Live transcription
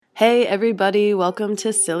Hey everybody, welcome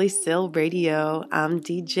to Silly Sil Radio. I'm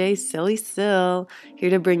DJ Silly Sil,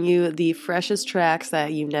 here to bring you the freshest tracks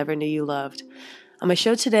that you never knew you loved. On my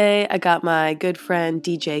show today, I got my good friend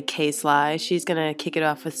DJ K-Sly. She's gonna kick it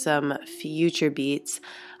off with some future beats.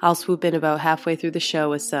 I'll swoop in about halfway through the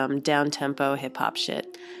show with some down-tempo hip-hop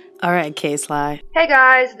shit. Alright, K-Sly. Hey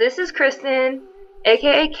guys, this is Kristen,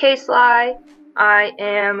 aka K-Sly. I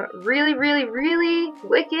am really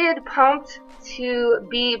wicked pumped to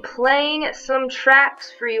be playing some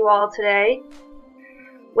tracks for you all today.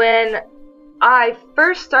 When I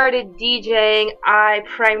first started DJing, I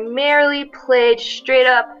primarily played straight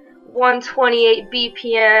up 128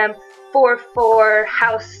 BPM 4/4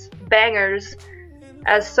 house bangers,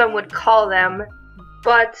 as some would call them.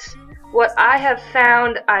 But what I have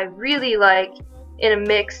found I really like in a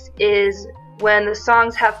mix is when the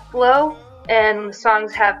songs have flow and the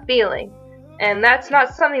songs have feeling. And that's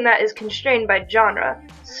not something that is constrained by genre.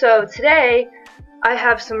 So today, I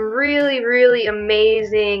have some really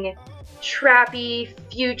amazing trappy,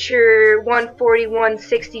 future 140,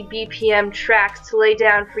 160 BPM tracks to lay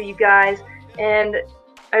down for you guys. And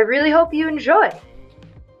I really hope you enjoy.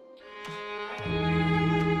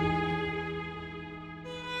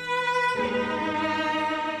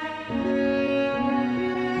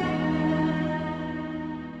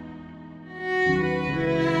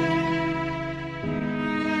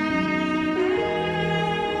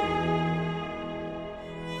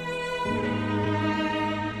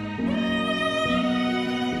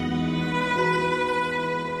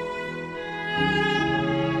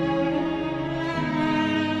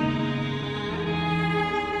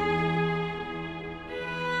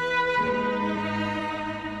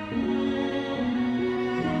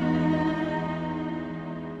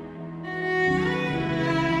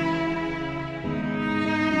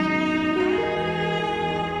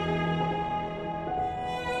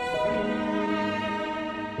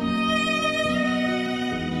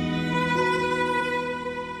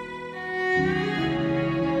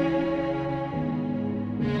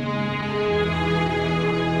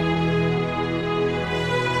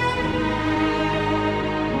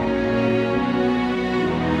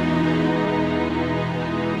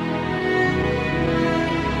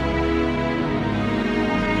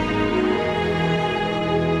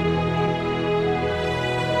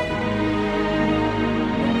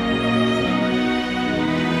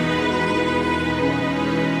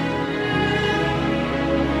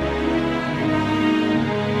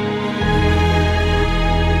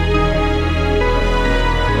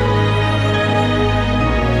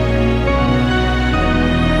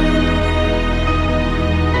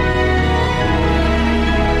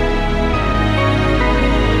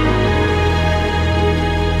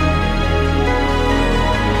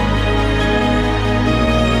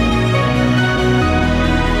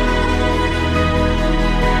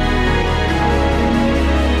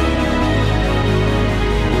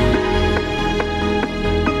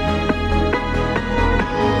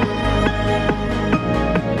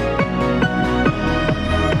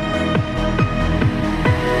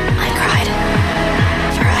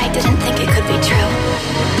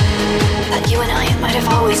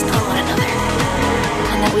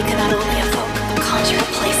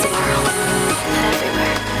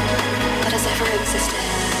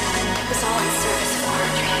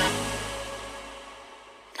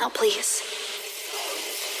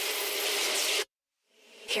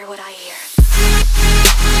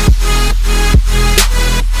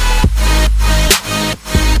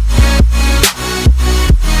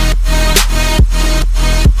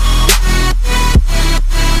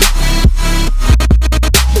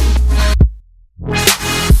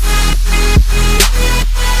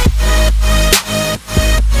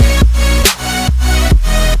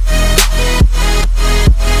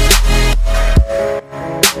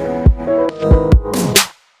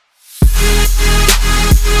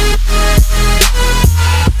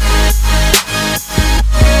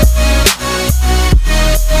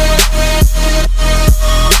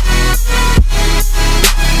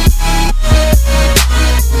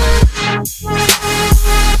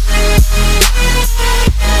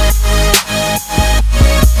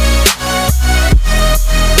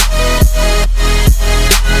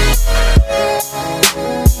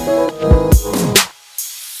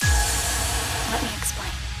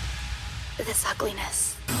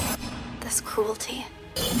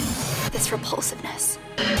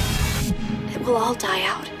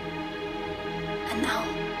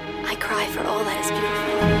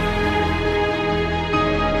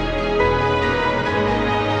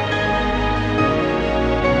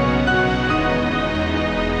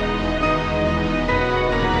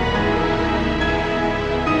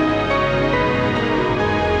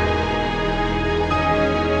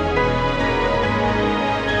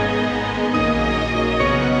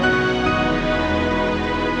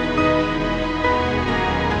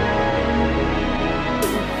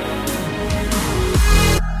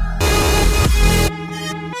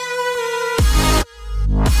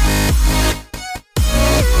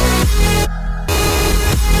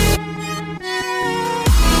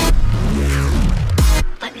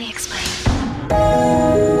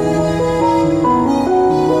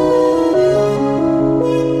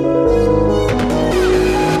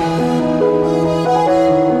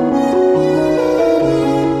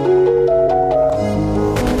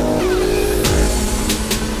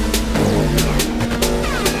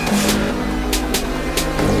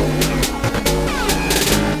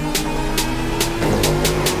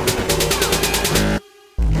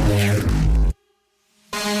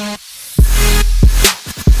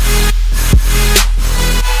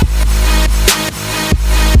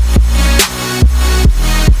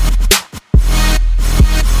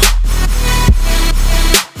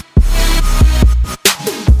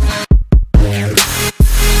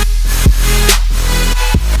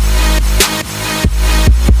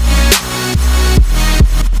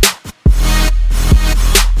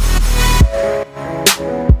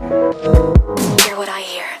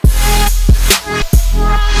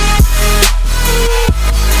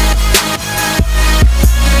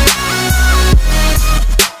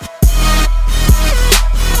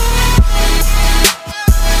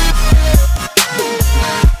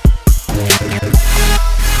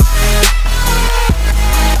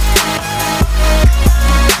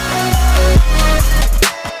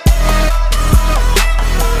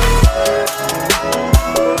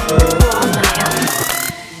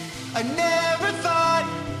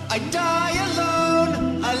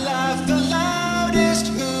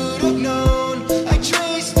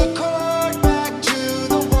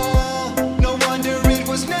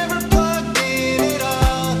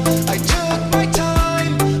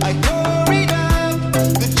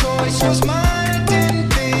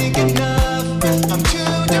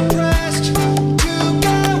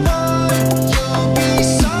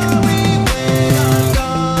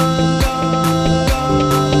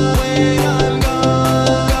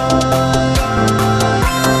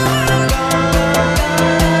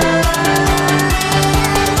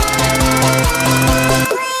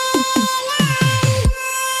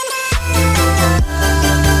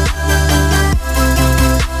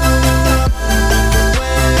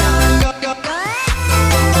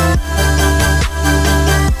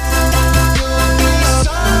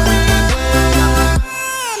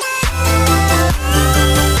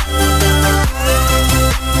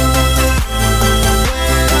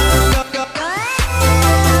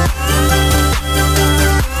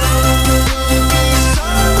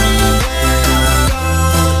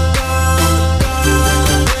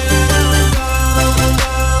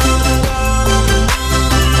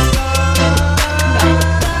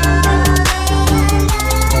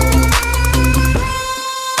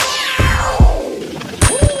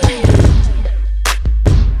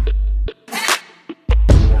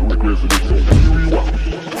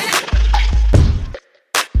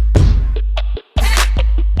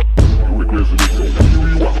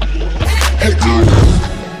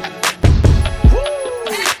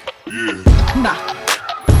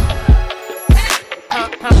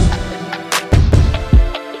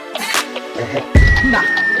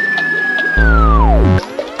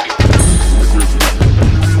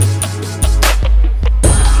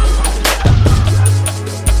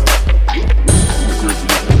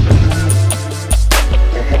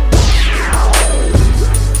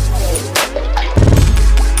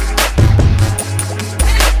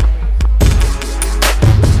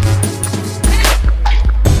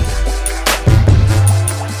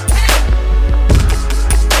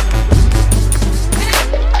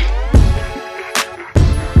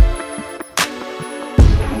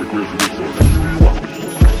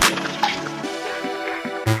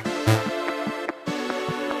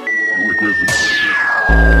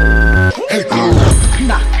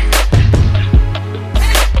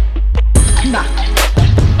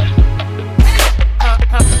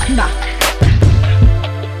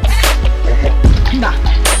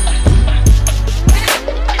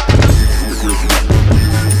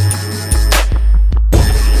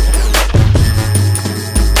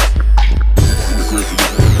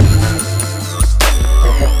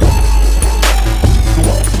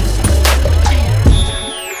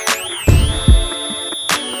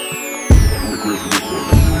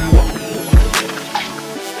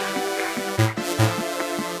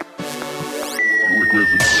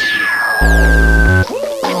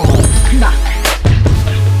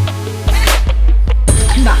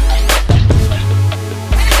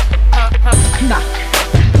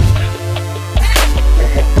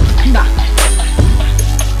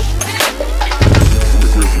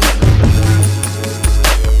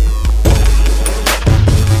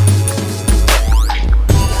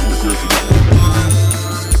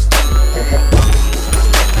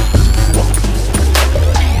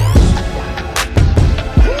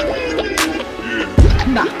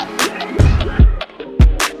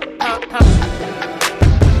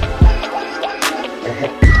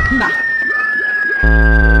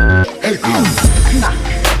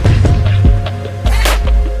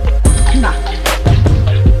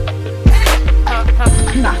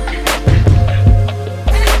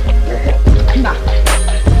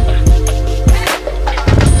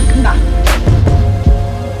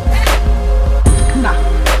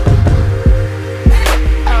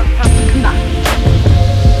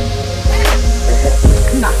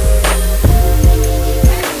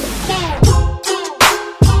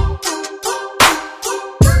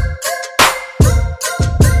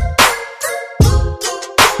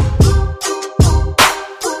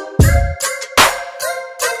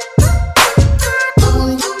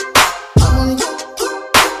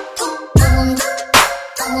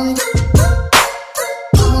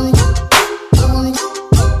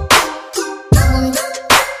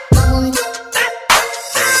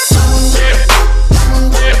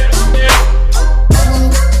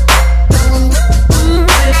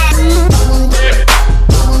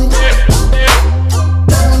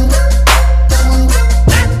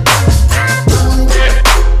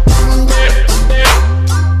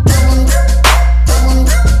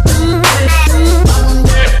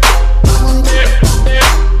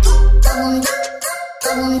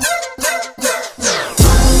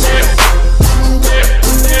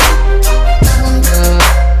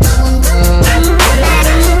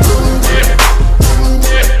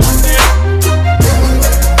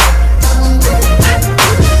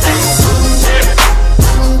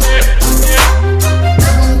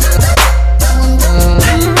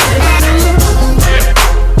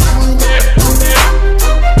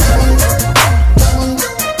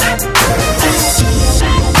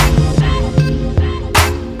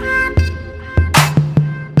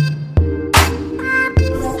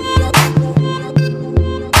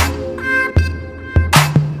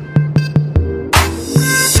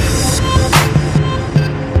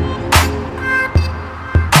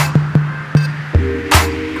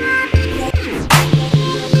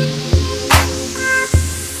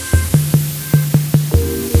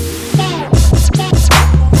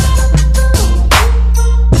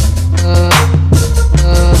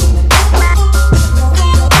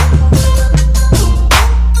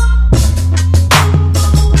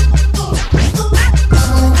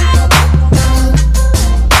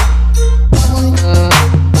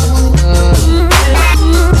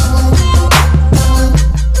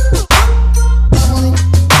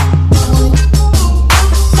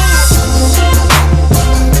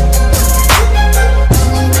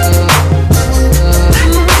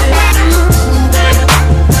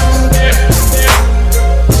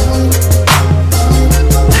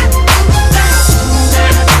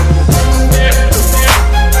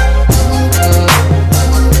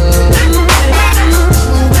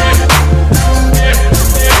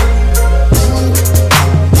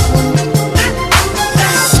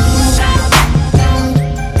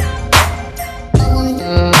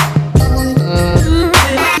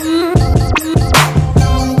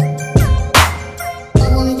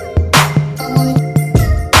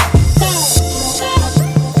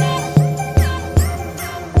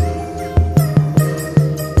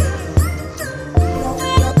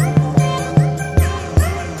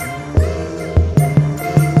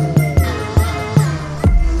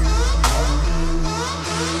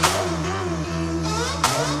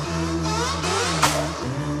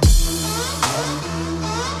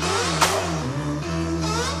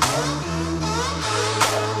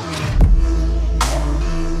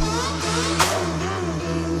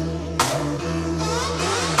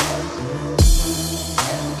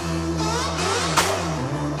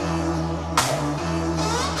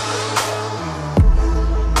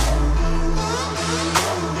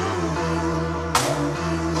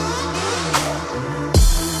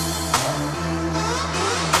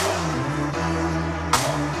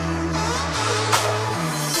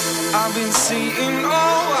 I've been seeing,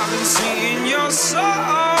 oh, I've been seeing your soul.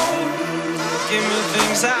 Give me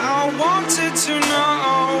things that I wanted to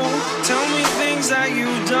know. Tell me things that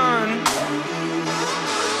you've done.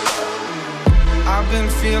 I've been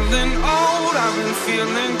feeling old, I've been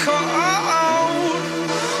feeling cold.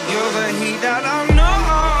 You're the heat that I know.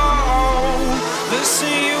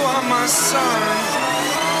 Listen, you are my sun.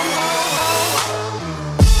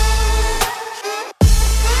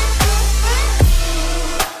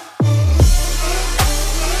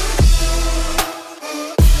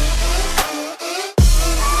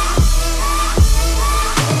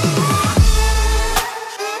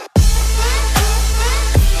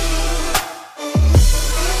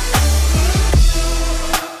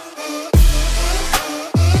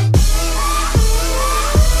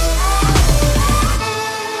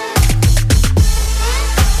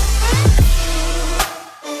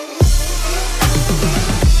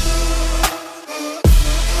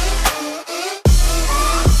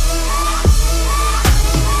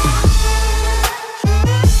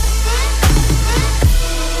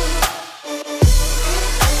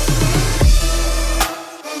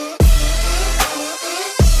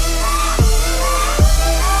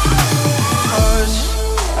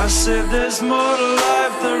 I said there's more to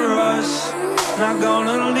life than rush. Not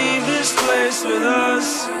gonna leave this place with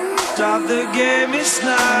us. Stop the game, it's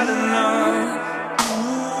not enough.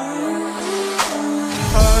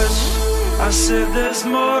 Hush, I said there's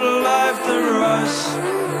more to life than rush.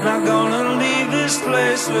 Not gonna leave this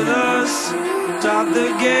place with us. Stop the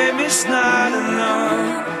game, it's not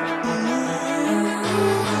enough.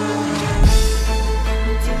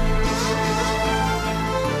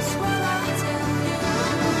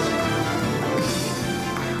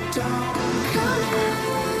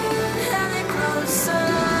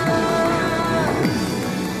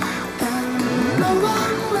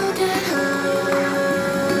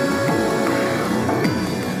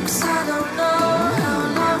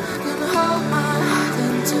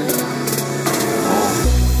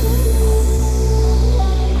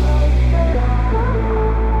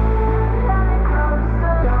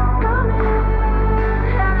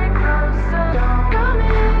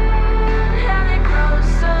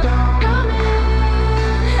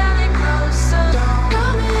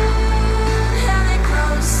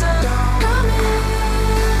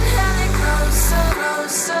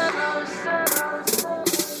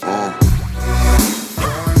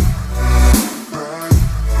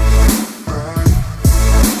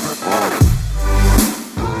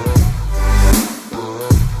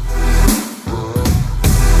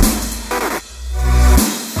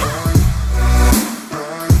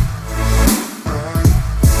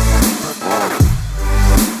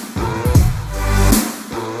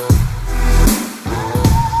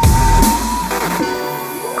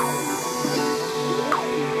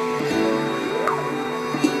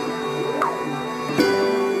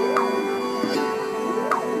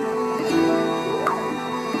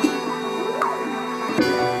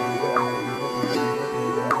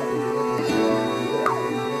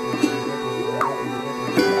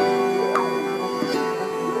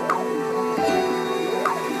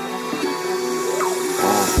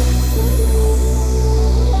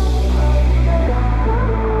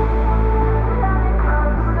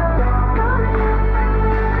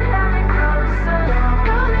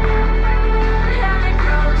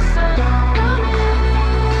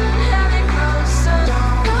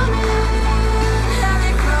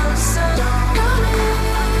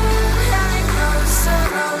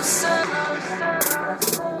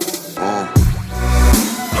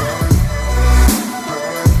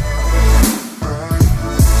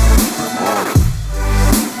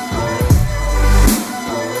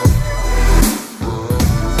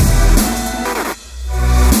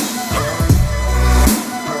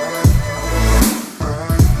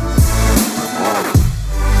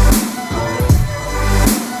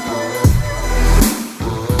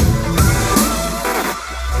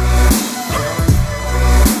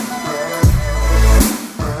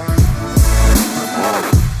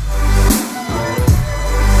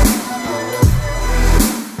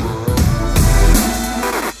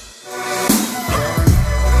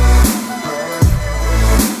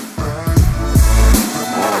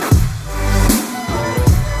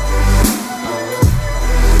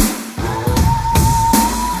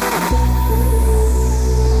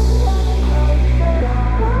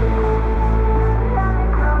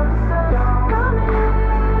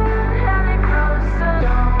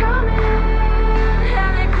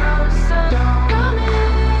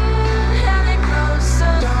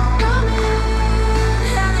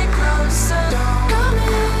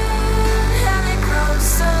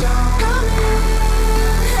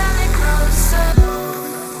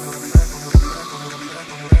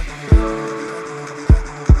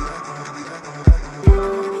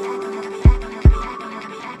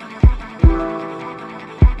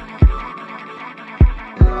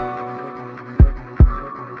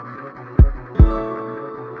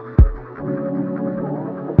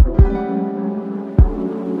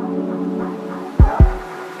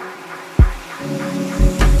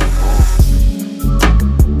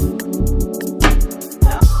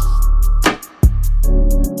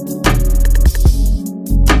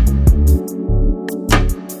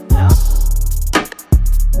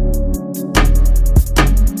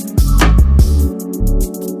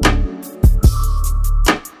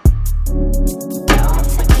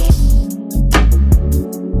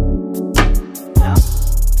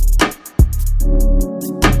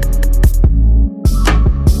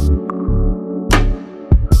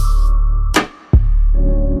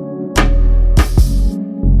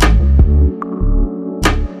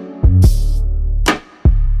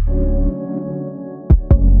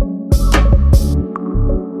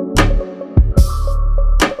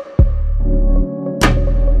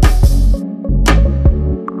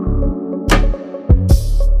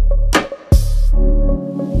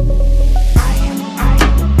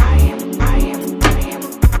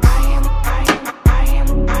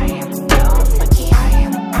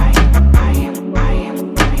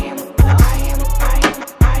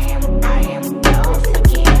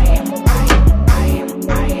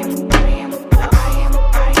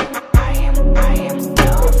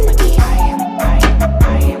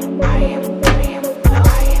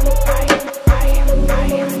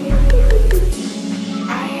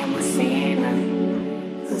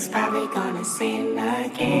 who's probably gonna sin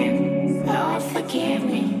again. Lord, forgive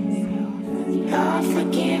me. Lord,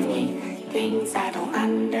 forgive me. Things I don't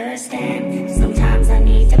understand. Sometimes I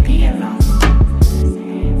need to be alone.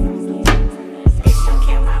 Bitch, don't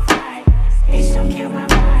kill my vibe. Bitch, don't kill my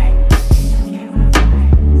vibe. Bitch, don't kill my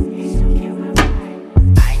vibe. Bitch, don't kill my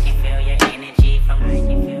vibe. I can feel your energy from. I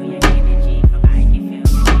can feel your energy from. I can feel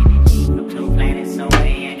your energy from 2 planets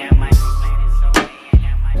away. I got my 2 planets away. I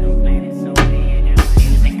got my 2 planets away. I got my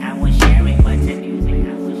music I was sharing, but the music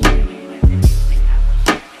I was sharing, but the music I was sharing,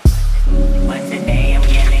 but today I'm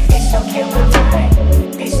yelling. Bitch, don't kill my vibe.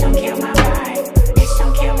 Bitch, don't kill my vibe. Bitch,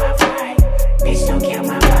 don't kill my vibe. Bitch, don't kill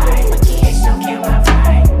my vibe. Bitch, don't kill my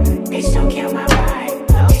vibe. Bitch, don't kill my vibe.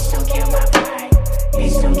 Bitch, don't kill my vibe.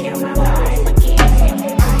 Bitch, don't kill my vibe.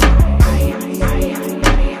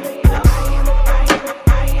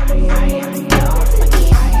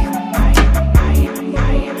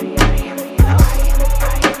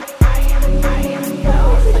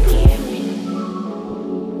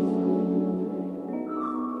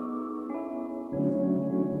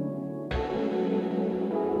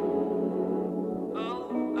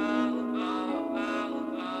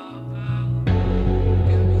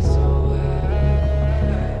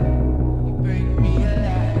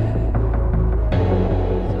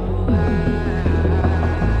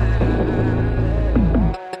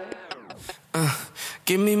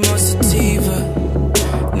 Give me more sativa.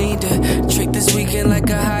 Need to treat this weekend like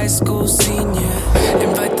a high school senior.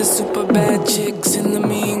 Invite the super bad chicks and the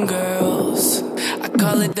mean girls. I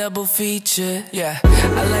call it double feature. Yeah,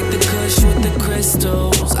 I like the kush with the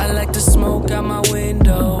crystals. I like to smoke out my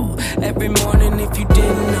window every morning. If you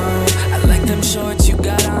didn't know, I like them shorts you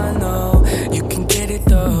got on though. You can get it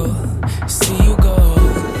though. See you go.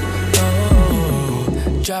 Oh,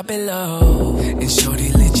 drop it low and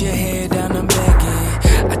shorty let your hair down. I'm begging.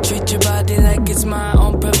 I treat your body like it's my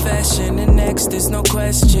own profession. And next, there's no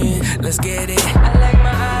question. Let's get it. I like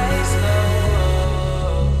my eyes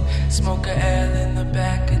low. Smoke a L in the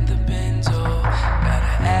back of the benzo. Got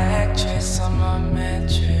an actress on my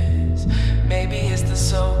mattress. Maybe it's the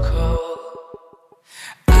so cold.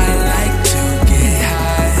 I like to get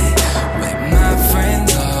high with my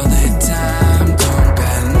friends all the time. Don't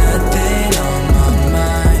got nothing on my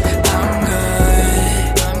mind. I'm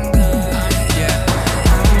good. I'm good. Yeah.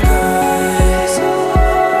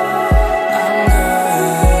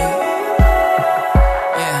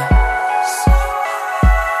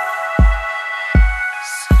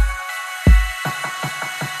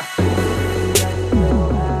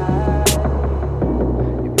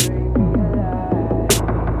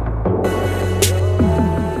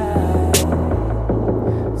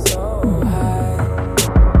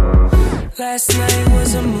 Last night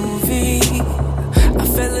was a movie. I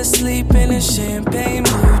fell asleep in a champagne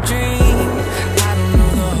blue dream. I don't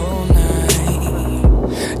know the whole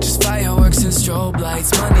night. Just fireworks and strobe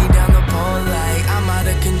lights. Money down the pole like I'm out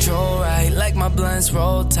of control, right? Like my blunts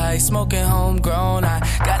roll tight. Smoking homegrown. I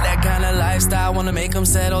got that kind of lifestyle. Wanna make them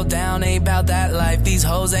settle down. Ain't about that life. These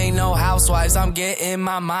hoes ain't no housewives. I'm getting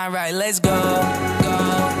my mind right. Let's go, go,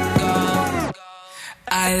 go.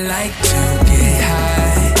 I like to get high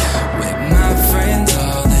with my friends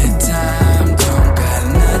all the time. Don't got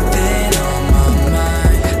nothing on my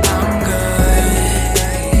mind. I'm good.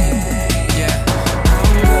 Yeah,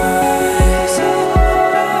 I'm good.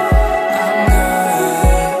 I'm good.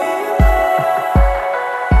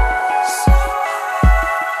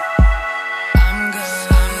 I'm good.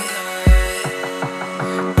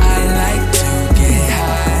 I like to get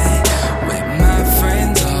high with my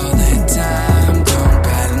friends all the time. Don't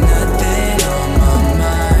got nothing on my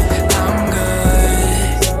mind.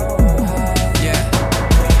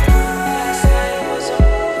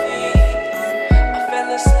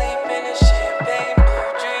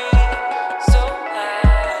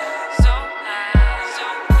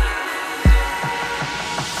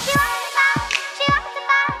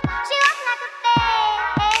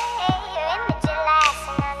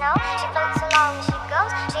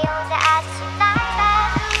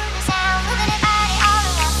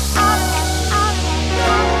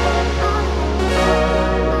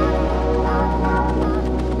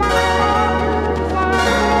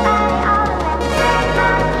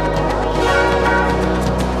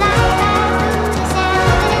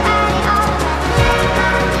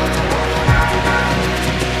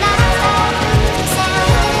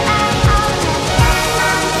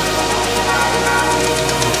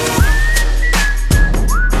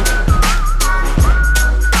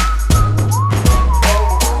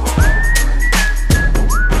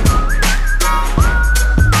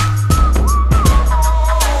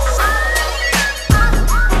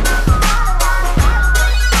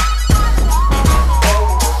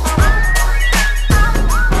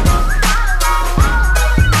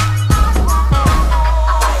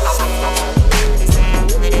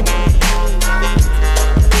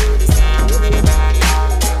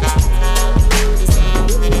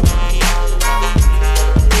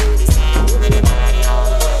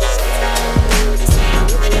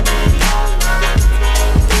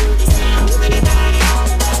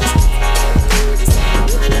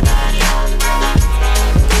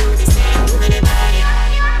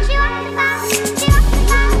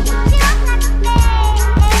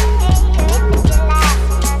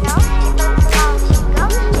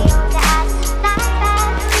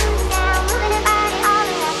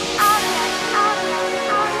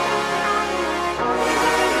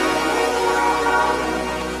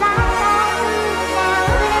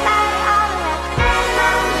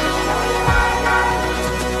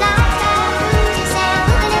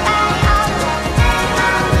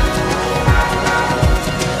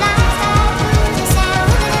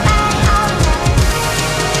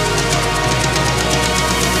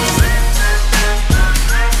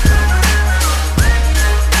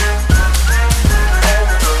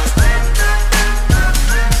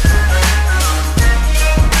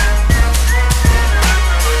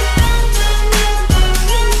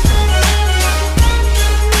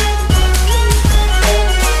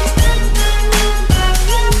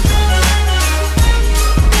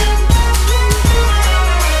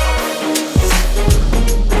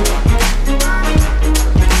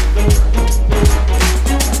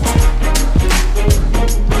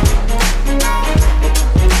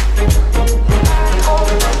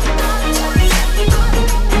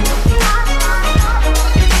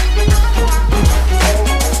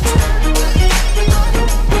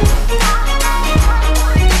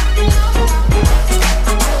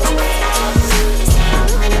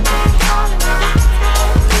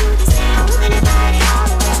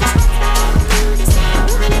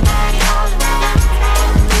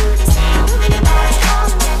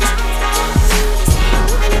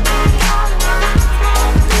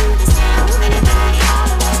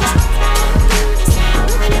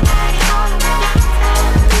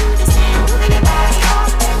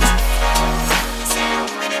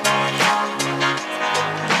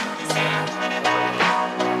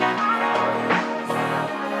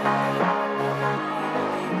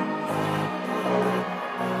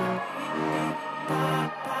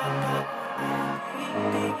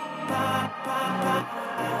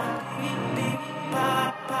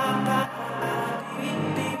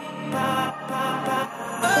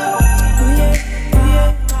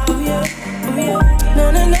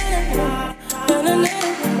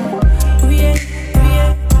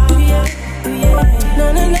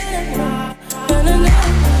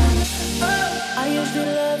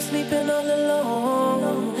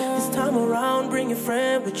 your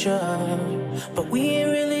friend with you, but we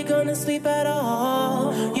ain't really gonna sleep at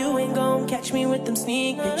all. You ain't gonna catch me with them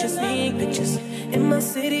sneak pictures. In my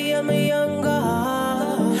city, I'm a young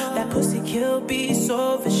god. That pussy kill be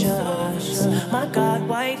so vicious. My God,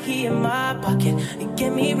 white, he in my pocket. It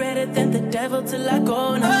get me redder than the devil till I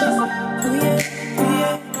go now. Oh yeah, oh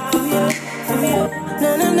yeah, oh yeah, oh yeah.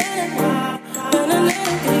 Na na na na na na na.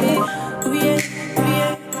 Oh yeah, oh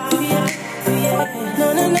yeah, oh yeah, oh yeah. Na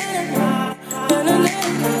na na na na na na.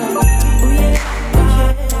 Oh yeah, oh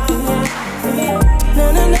yeah, oh yeah, oh yeah. Na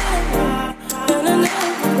na na na na na.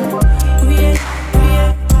 Oh yeah, oh yeah,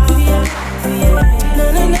 oh yeah, oh yeah. Na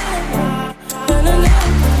na na na na na.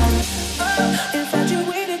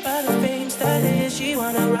 Infatuated by the fame status, she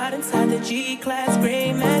wanna ride inside the G-Class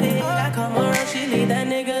gray Matic. I come around, she leave that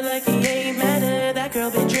nigga like he ain't matter. That girl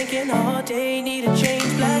been drinking all day, need a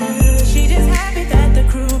change bladder. She just happy that the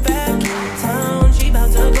crew back in town. She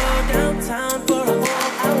bout to go downtown for a whole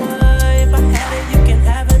hour. If I had it, you can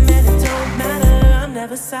have it, man, it don't matter. I'm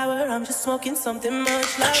never sour, I'm just smoking something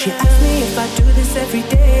much louder. She asked me if I do this every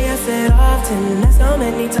day, I said often. That's how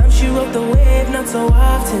many times she rode the wave, not so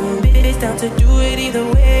often. Bitch down to do it either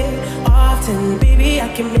way, often. Baby, I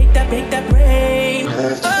can make that rain.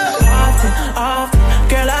 Often,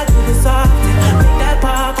 girl, I do this often. Make that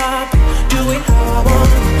pop, do it how I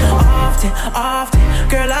want. Often,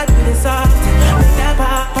 girl, I do this often. Make that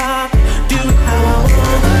pop, do it how I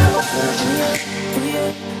want. Ooh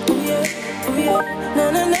yeah, ooh yeah, ooh yeah, na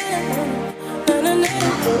na na na na na.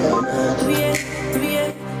 Ooh yeah, ooh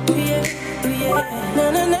yeah, ooh yeah, ooh yeah, na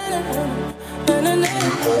na na na na na.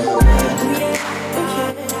 Ooh yeah, ooh yeah,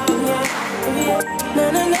 ooh yeah, ooh yeah, na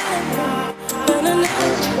na na na na na.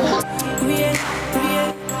 Ooh yeah, ooh yeah,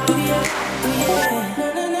 ooh yeah, ooh yeah, na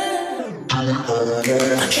na na.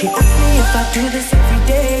 She asked me if I do this every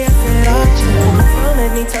day, I said often. How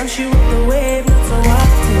many times she rode the wave, not so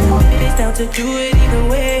often. It's down to do it either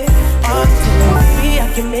way, often. Baby, I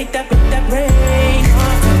can make that rain.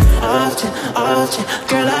 Often,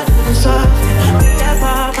 girl, I do this often. Make that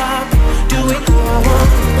pop, do it how I want.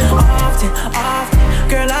 Often,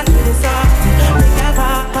 girl, I do this often. Make that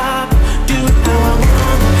pop, do it how I want.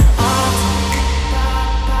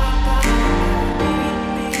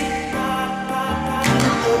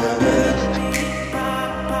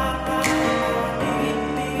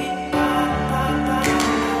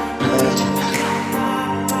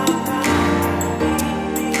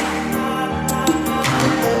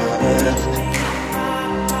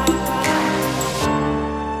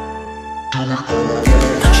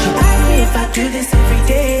 Do this every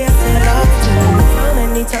day, I said often. How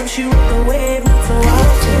many times she rode the wave, not so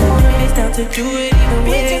often. It's down to do it either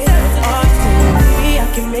way, often. Baby, I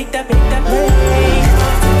can make that rain.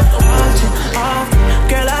 Often,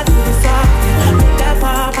 girl, I do this often. Make that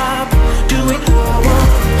pop, do it how I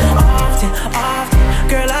want. Often,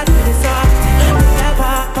 girl, I do this often. Make that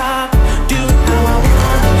pop, do it how I want.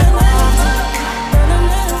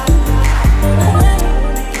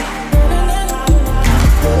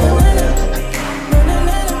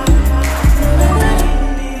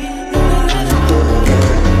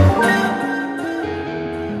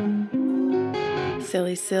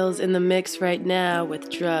 Silly Sil's in the mix right now with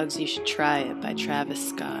Drugs, You Should Try It by Travis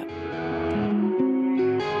Scott.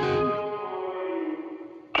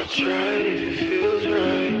 I tried if it feels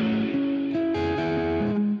right.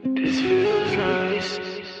 This feels nice.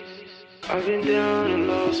 I've been down and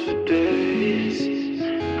lost for days.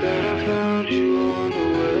 Glad I found you on the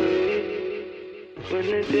way. When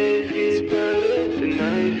the days get brighter, the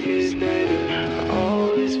nights get later. I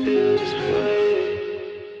always feel this way.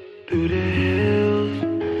 Through the hills,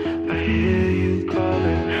 I hear you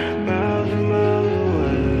calling, miles and miles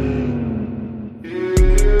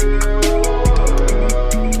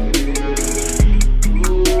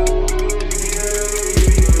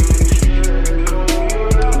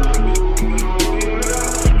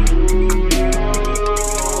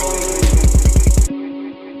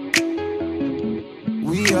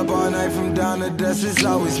We up all night from dawn to dusk, it's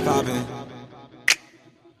always popping.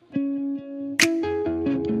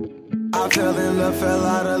 I fell in love, fell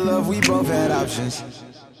out of love, we both had options.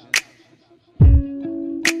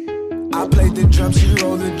 I played the drums, she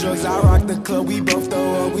rolled the drugs, I rocked the club, we both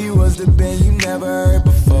throw up. We was the band you never heard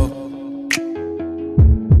before.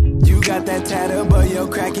 You got that tattoo, but you're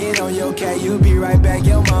cracking on your cat. You'll be right back,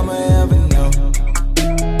 your mama ever know.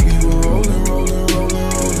 We were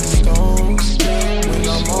rolling stones. When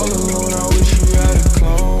I'm all alone, I wish you had a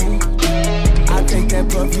clone. I take that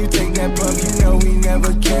puff, you take that puff, you know we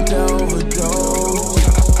never get to overdose.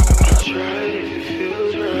 I tried if it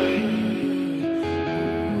feels right.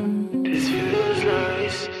 This feels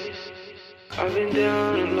nice. I've been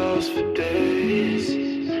down and lost for days.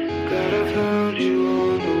 Glad I found you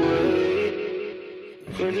on the way.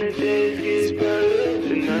 When the days get better,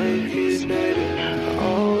 the night gets nighter. I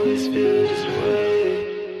always feel this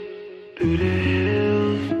way. Through the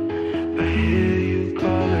hills, I hear you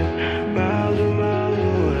calling, miles and miles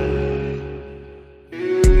away.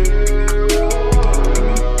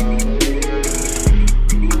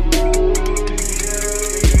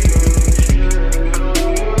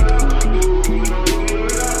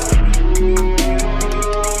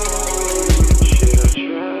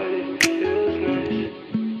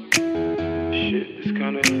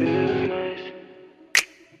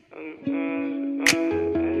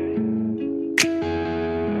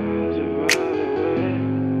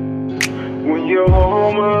 When you're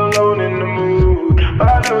home alone in the mood,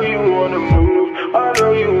 I know you wanna move, I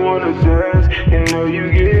know you wanna dance, you know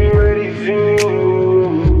you get ready to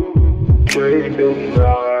take the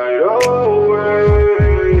night away.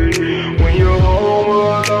 When you're home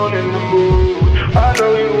alone in the mood, I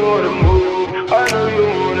know you wanna move, I know you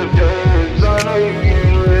wanna dance, I know you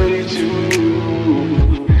get ready to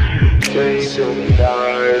take the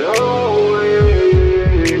night away.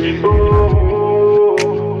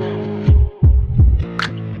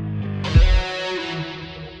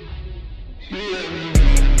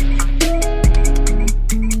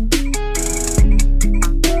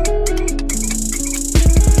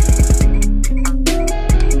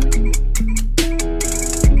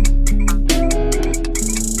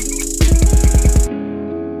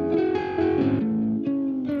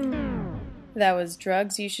 That was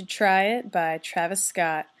Drugs You Should Try It by Travis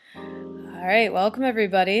Scott. All right, welcome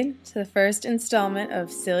everybody to the first installment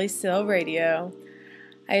of Silly Sil Radio.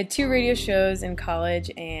 I had 2 radio shows in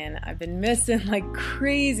college and I've been missing like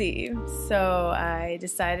crazy. So I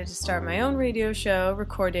decided to start my own radio show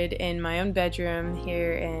recorded in my own bedroom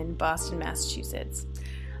here in Boston, Massachusetts.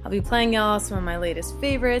 I'll be playing y'all some of my latest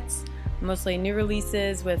favorites, mostly new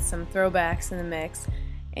releases with some throwbacks in the mix.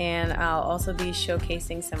 And I'll also be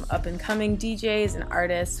showcasing some up-and-coming DJs and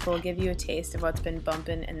artists who will give you a taste of what's been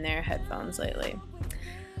bumping in their headphones lately.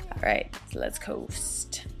 Alright, so let's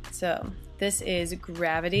coast. So, this is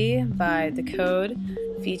Gravity by The Code,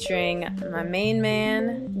 featuring my main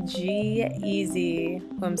man, G-Eazy,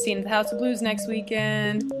 who I'm seeing at the House of Blues next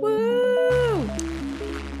weekend. Woo!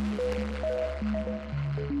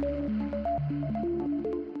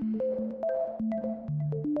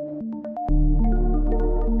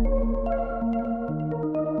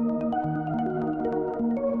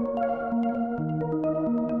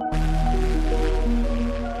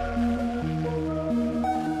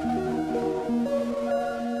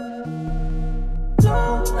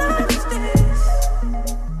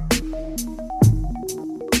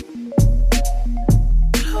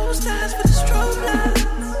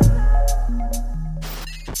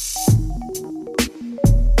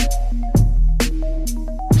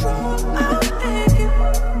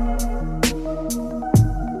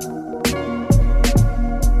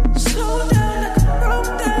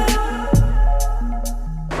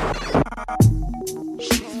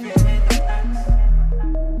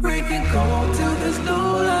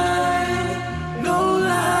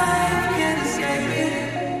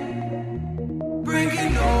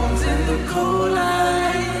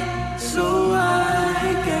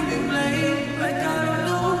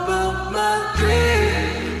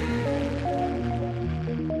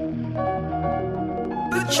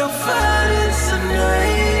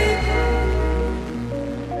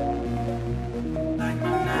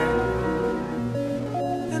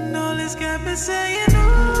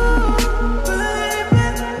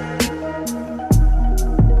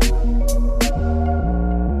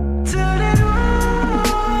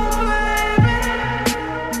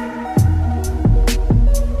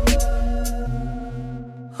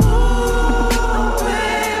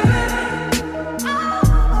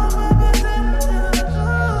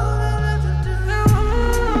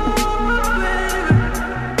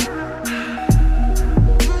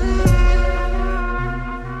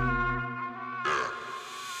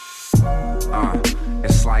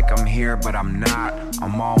 But I'm not.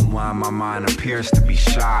 I'm on one, my mind appears to be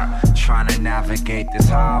shot. Trying to navigate this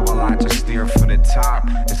high while I just steer for the top.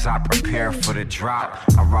 As I prepare for the drop,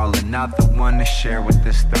 I roll another one to share with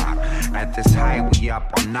this thought. At this height, we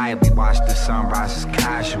up all night, we watch the sunrise as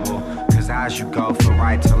casual. Cause as you go from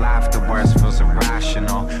right till afterwards feels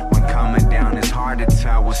irrational. When coming down it's hard to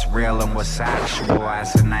tell what's real and what's actual.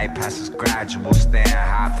 As the night passes gradual, staying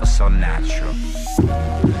high feels so natural.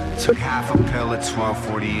 Took half a pill at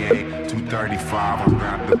 12:48, 2:35. I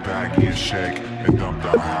grabbed the baggie and shake and dumped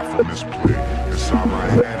out half on this plate. Inside my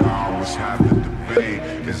head, I always have the debate: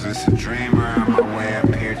 is this a dream or am I way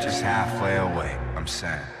up here just halfway away? I'm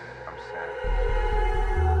sad.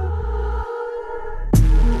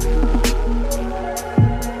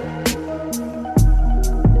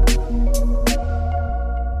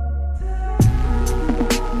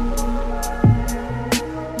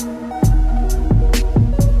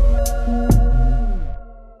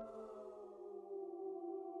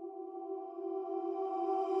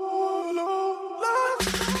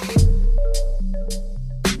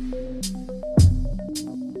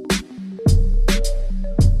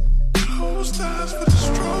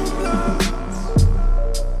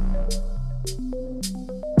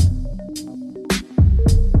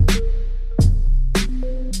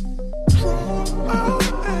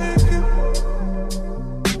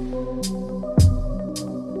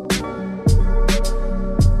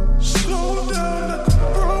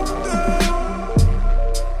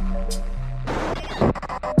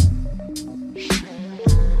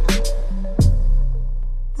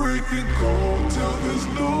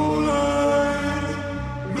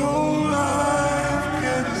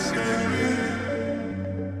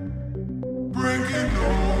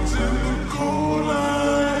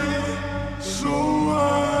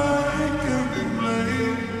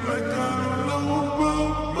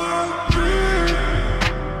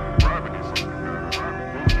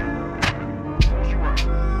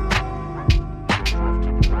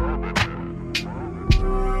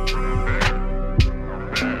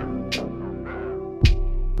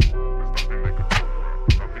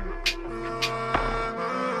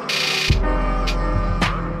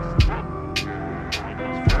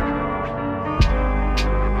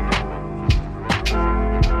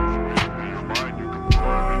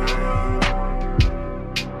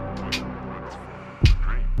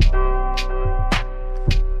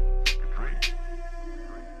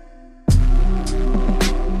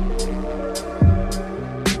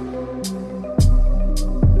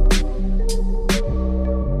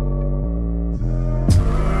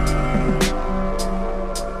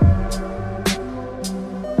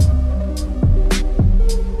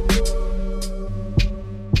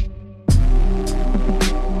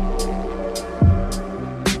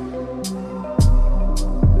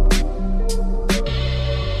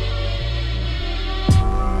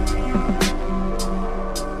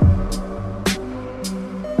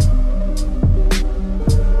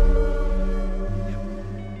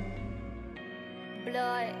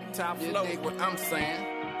 Top flow, what I'm saying.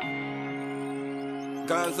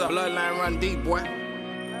 Guns up, bloodline run deep, boy.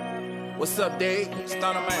 What's up, Dave?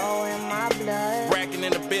 Stunner man. Oh, in my blood. Bracking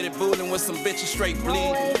in the bitty, booling with some bitches straight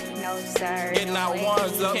bleed. No, sir. Getting our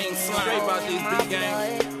ones up, King Slime. Straight about these big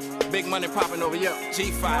games. Big money popping over here.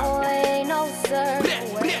 G5. No way, no, sir. Black,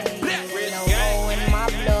 black, black. Rich No gang. in my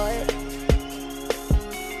blood.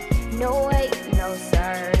 No way, no,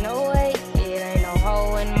 sir. No way. It ain't no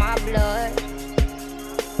hoe in my blood.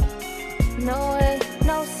 No way,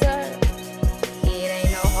 no, sir. It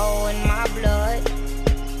ain't no hoe in my blood.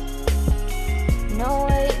 No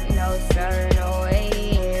way, no, sir. No way.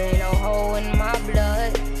 It ain't no hoe in my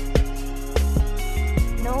blood.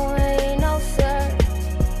 No way, no, sir.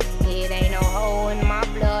 It ain't no hoe in my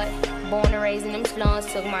blood. Born and raised in them slums.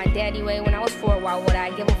 Took my daddy away when I was 4. Why would I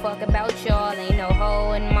give a fuck about y'all? Ain't no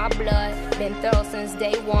hoe in my blood. Been thorough since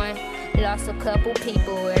day one. Lost a couple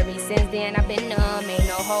people. Ever since then I've been numb. Ain't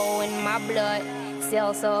no hoe in my blood.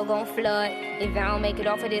 Cell soul gon' flood. If I don't make it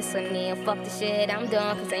off of this one, then fuck the shit, I'm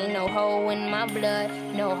done. Cause ain't no hoe in my blood.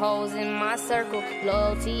 No hoes in my circle.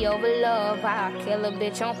 Loyalty over love. I'll kill a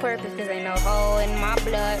bitch on purpose. Cause ain't no hoe in my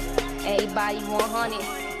blood. Everybody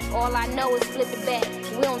 100. All I know is flip it back.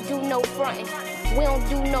 We don't do no frontin'. We don't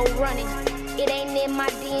do no running. It ain't in my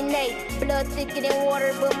DNA. Blood thicker than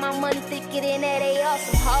water, but my money thicker than that. They all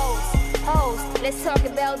some hoes. Hoes, let's talk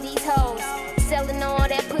about these hoes. Selling all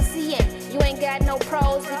that pussy in. You ain't got no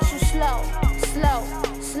pros, but you slow. Slow,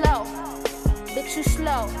 slow. Bitch, you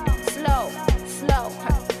slow, slow, slow.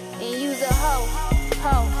 And you's a hoe.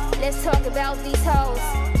 Ho, let's talk about these hoes.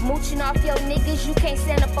 Mooching off your niggas, you can't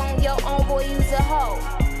stand up on your own. Boy, you's a hoe.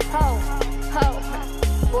 Ho,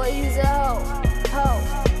 ho. Boy, you's a hoe. Ho,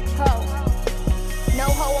 ho. No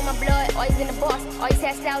hoe on my blood, always been a boss. Always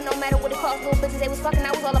hashed out no matter what it cost. Little bitches, they was fucking,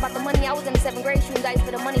 I was all about the money. I was in the 7th grade shooting dice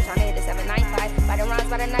for the money. Trying to hit the 795. By the rhymes,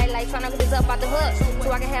 by the nightlight. Trying to get this up out the hood.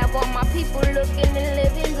 So I can have all my people looking and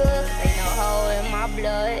living good. Ain't no hoe in my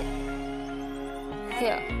blood.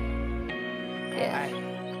 Yeah. Yeah.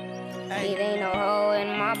 It ain't no hoe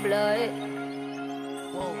in my blood.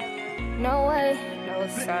 No way, no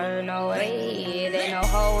sir, no way. It ain't no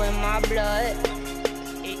hoe in my blood.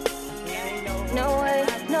 No way,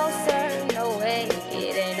 no sir, no way.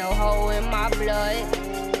 It ain't no hoe in my blood.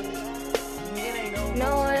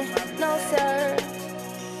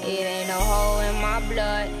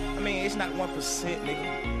 blood. I mean, it's not 1%,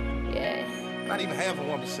 nigga. Yeah. Not even half of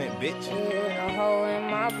 1%, bitch. Ain't no hoe in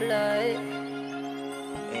my blood.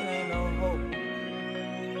 It ain't no hope.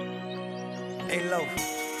 Hey, low.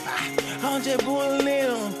 I'm just pulling in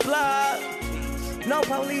on block. No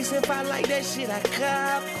police, if I like that shit, I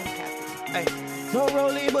cop. Hey, no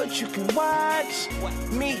rollie, but you can watch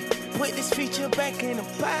me put this feature back in the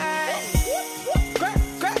pot.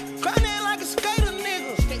 Grinding like a skater,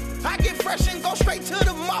 nigga. I get fresh and go straight to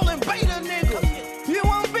the mall and bait a nigga. You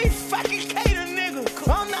won't be fucking cater, nigga.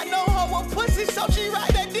 I'm not no hoe or pussy, so she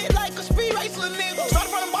ride that dick like a speed racer, nigga. Started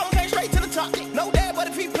from the bottom, came straight to the top. No dad, but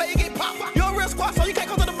if he play, you get popped. You're a real squad, so you can't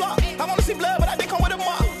come to the block. I wanna see blood, but I didn't come with a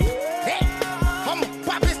mop. I'ma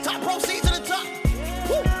pop his top, proceed to the top.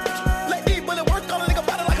 Woo. Let these bullet work on a nigga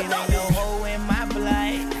body like a dog. It ain't no hoe in my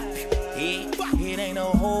blood. It ain't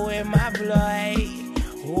no hoe in my blood.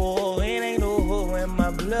 Oh, it ain't no hoe in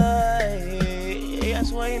my blood.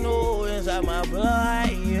 That's why ain't no hoe inside my blood.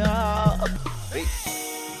 Yeah.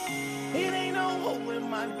 It ain't no hoe in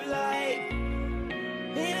my blood.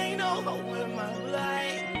 It ain't no hoe in my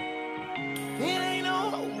blood. It ain't no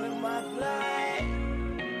hoe in my blood.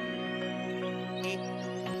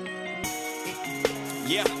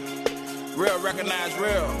 Yeah. Real recognize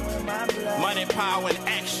real. Money, power, and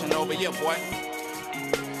action over here, boy.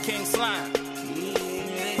 King Slime.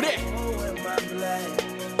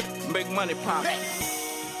 Big money pop.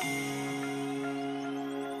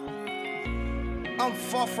 I'm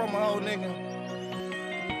far from an old nigga.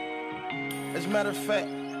 As a matter of fact,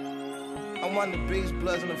 I'm one of the biggest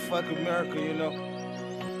bloods in the fucking America, you know.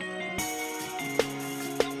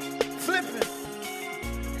 Flipping.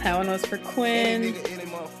 That one was for Quinn. Any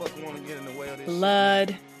motherfucker wanna get in the way of this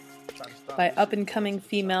Blood shit. by up-and-coming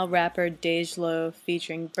female rapper Dejlo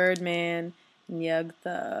featuring Birdman and Young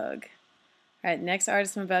Thug. Alright, next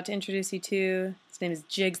artist I'm about to introduce you to, his name is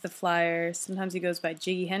Jigs the Flyer. Sometimes he goes by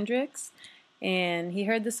Jiggy Hendrix. And he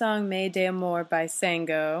heard the song May de Amor by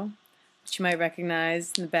Sango, which you might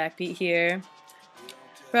recognize in the backbeat here.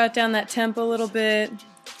 Brought down that tempo a little bit,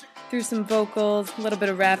 threw some vocals, a little bit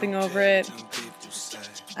of rapping over it.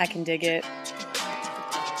 I can dig it.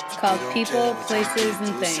 It's called People, Places,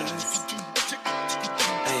 and Things.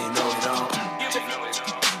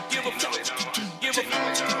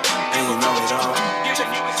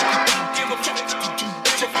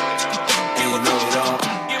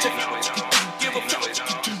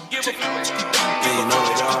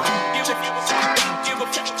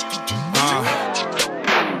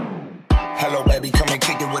 Hello, baby, come and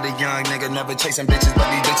kick it with a young nigga. Never chasing bitches, but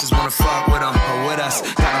these bitches wanna fuck with them or with us.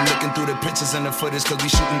 Got them looking through the pictures and the footage, cause we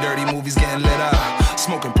shooting dirty movies, getting lit up.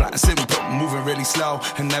 Smoking, plotting, sitting, moving really slow.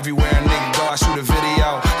 And everywhere a nigga go, I shoot a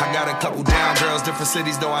video. I got a couple down girls, different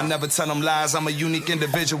cities, though I never tell them lies. I'm a unique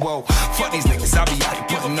individual. Fuck these niggas, I be out here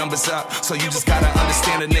putting numbers up. So you just gotta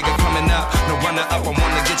understand a nigga coming up. No runner up, I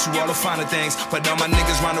wanna get you all the finer things. But all my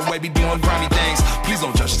niggas round the way be doing grimy things. Please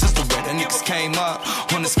don't judge, just the way the niggas came up.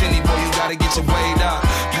 On the skinny boy, you gotta get your weight up.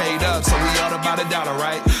 Paid up, so we all about $1,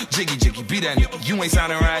 right? Jiggy, be that nigga, you ain't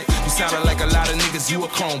sounding right. You sounding like a lot of niggas, you a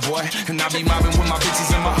clone boy. And I be mobbing with my bitches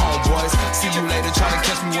and my homeboys. See you later, try to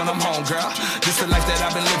catch me when I'm home, girl. This the life that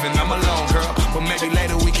I've been living, I'm alone, girl. But maybe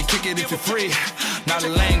later we can kick it if you're free. Not a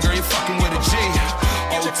lane, girl, you fucking with a G.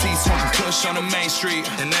 OT smoking kush on the main street.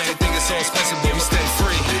 And everything is so expensive, but we stay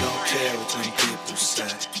free. We don't care what them people say.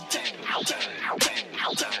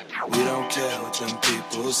 We don't care what them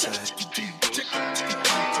people say.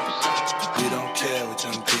 We don't care what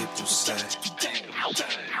them people say.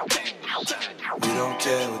 We don't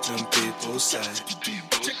care what them people say.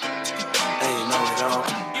 And you know it all.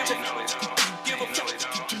 And you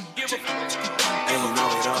know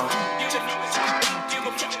it all.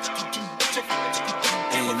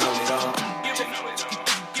 And you know it all.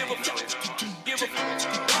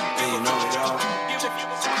 And you know it all.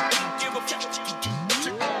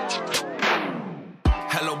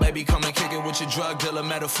 Hello, baby, come and kick it with your drug dealer.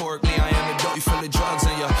 Metaphorically, I am the dope. You feel the drugs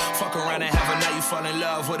in ya. Fuck around and have a night. You fall in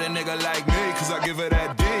love with a nigga like me. Cause I give her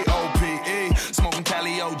that D-O-P-E. Smoking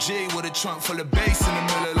Cali OG with a trunk full of bass in the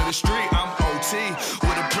middle of the street. I'm OT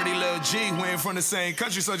with a pretty little G. We ain't from the same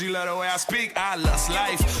country, so you love the way I speak. I lust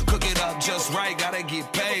life. Cook it up just right. Gotta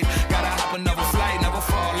get paid. Gotta hop another flight. Never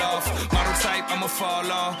fall off. Model type, I'ma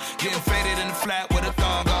fall off. Getting faded in the flat with a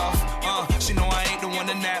thong off. She know I ain't the one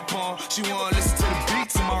to nap on. She wanna listen to the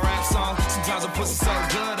beats in my rap song. Sometimes a pussy so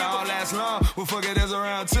good, I all last long. Well, fuck it, there's a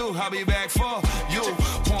round two. I'll be back for you.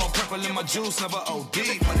 Pouring purple in my juice, never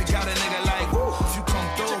OD. But it got a nigga like, woo, if you come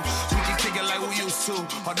through, we can kick it like we used to.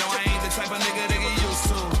 Although I ain't the type of nigga they get used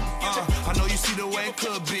to. I know you see the way it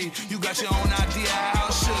could be. You got your own idea how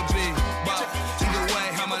it should be. But either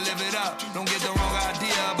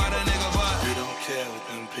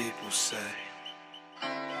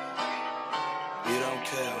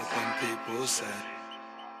people say.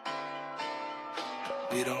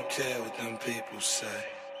 We don't care what them people say.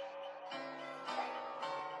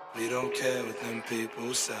 We don't care what them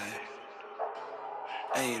people say.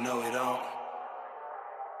 And you know we don't.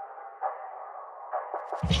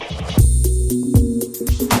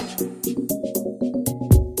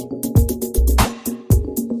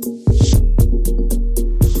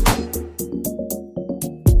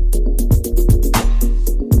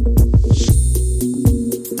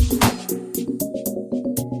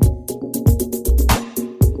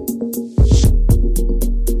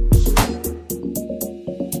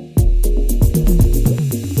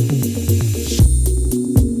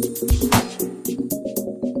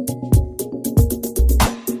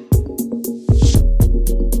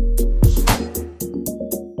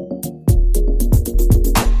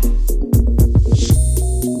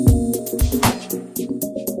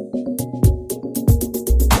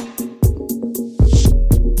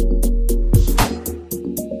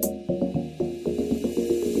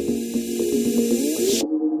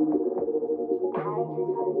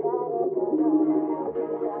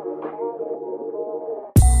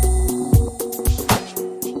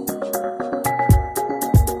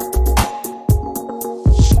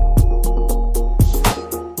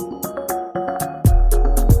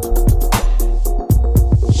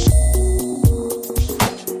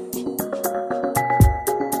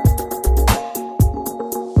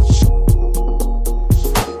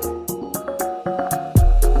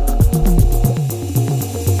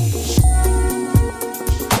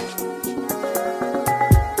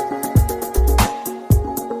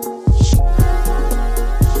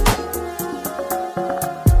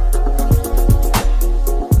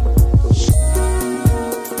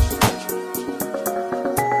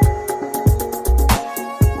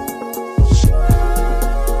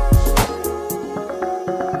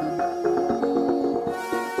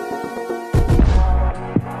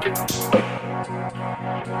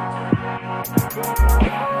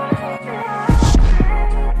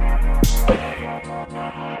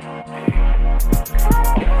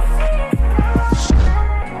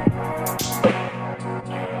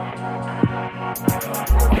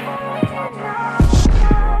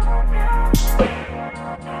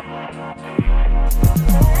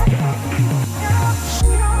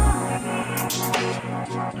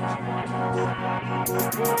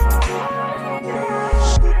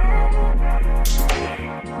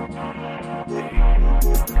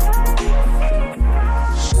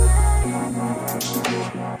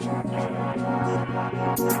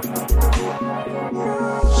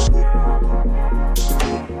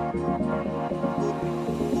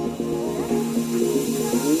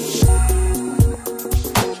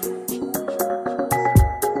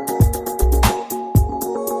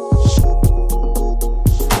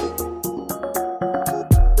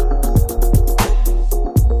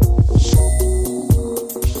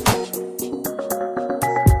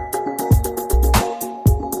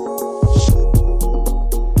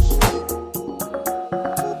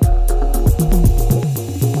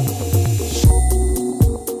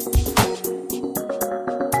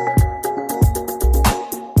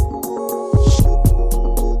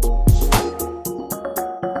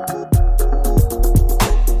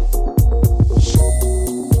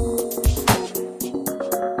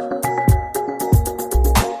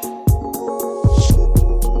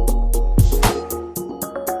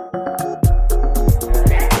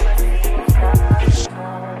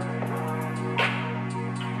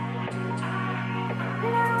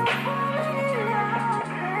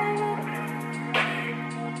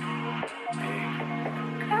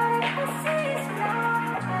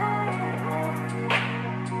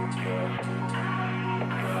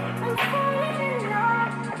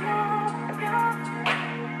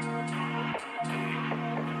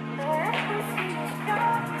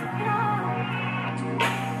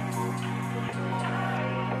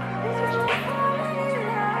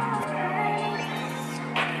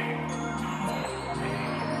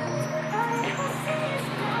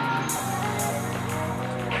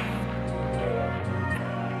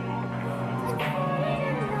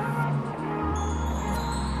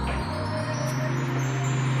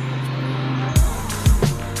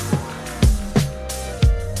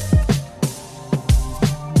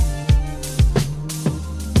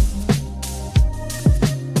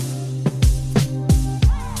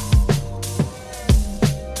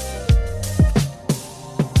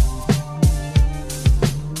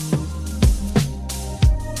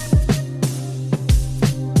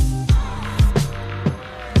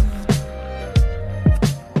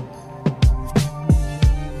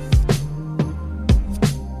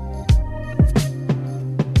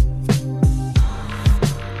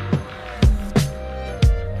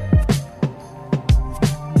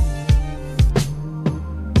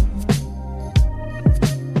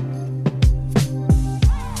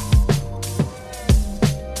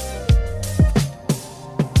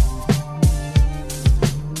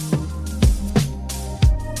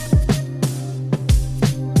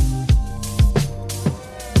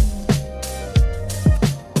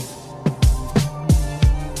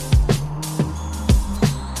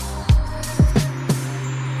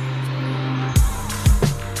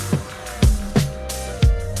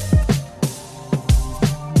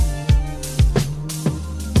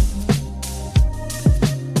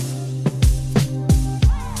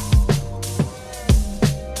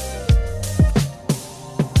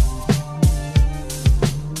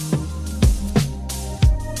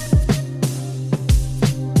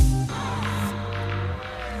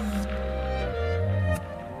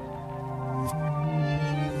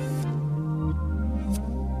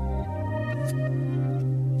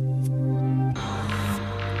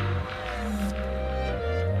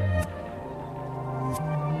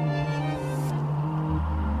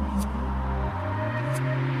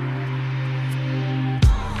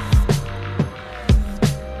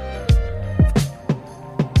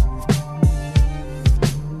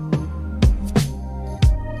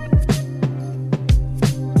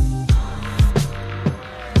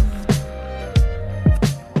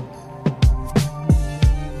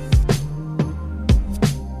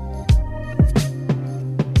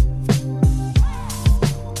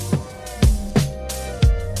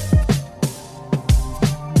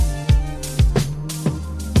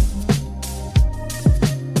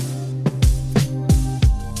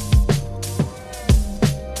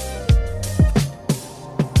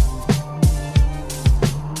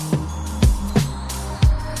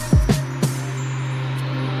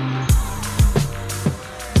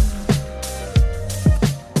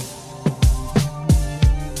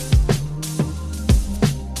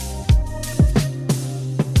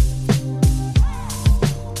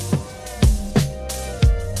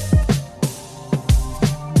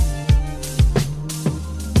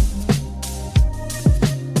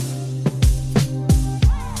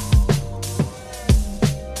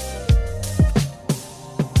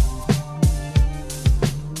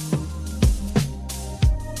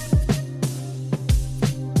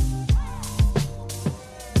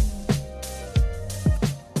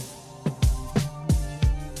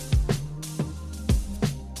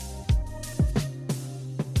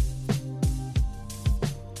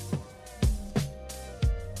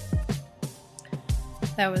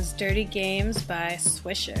 That was Dirty Games by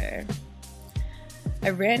Swisher. I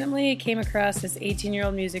randomly came across this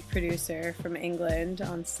 18-year-old music producer from England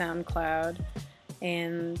on SoundCloud,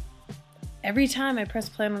 and every time I press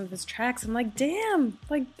play on one of his tracks, I'm like, damn,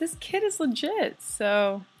 like, this kid is legit.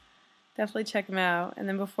 So definitely check him out. And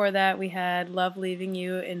then before that, we had Love Leaving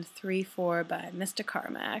You in 3/4 by Mr.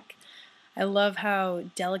 Carmack. I love how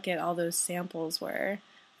delicate all those samples were.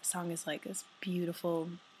 The song is like this beautiful,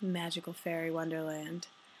 magical fairy wonderland.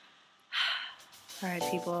 Alright,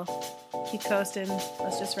 people, keep coasting.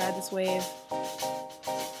 Let's just ride this wave.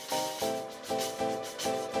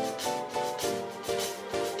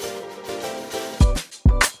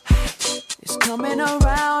 It's coming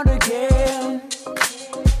around again.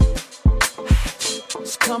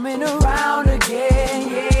 It's coming around again,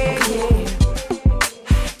 yeah, yeah.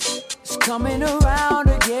 It's coming around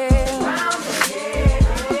again.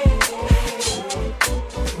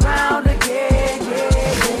 Round again, yeah,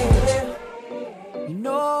 yeah. You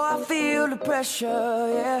know I feel the pressure,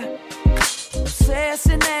 yeah.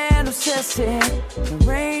 Obsessing and obsessing.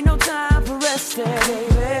 There ain't no time for resting,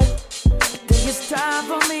 baby. I think it's time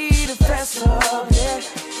for me to fess up, yeah.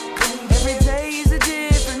 Every day is a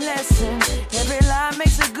different lesson. Every lie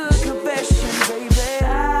makes a good confession, baby.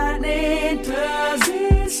 Lightning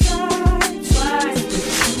doesn't strike twice,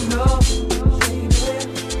 you know, baby.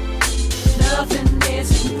 Nothing is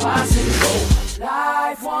impossible.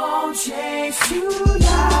 Life won't change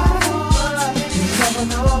tonight, but you never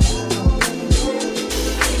know.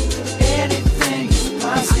 Anything is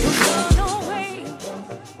possible.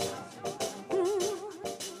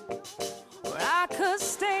 I could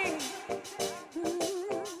stay.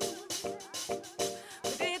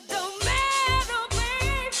 But it don't matter,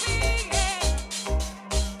 baby. Yeah.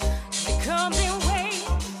 It comes in waves.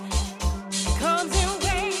 It comes in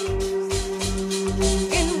waves.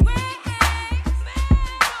 In waves,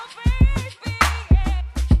 baby. Yeah.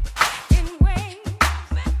 In waves,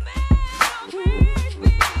 baby.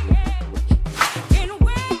 In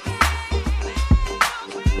waves.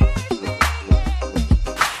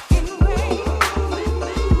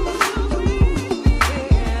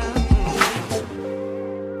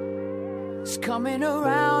 Coming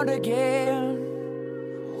around again.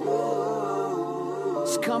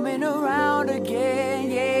 It's coming around again,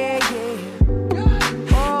 yeah, yeah.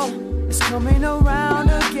 Oh, it's coming around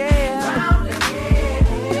again.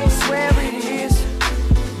 I swear it is.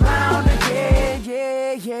 Round again,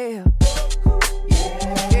 yeah, yeah.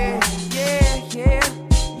 Yeah, yeah, yeah.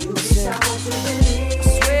 You said, I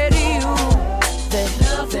swear to you that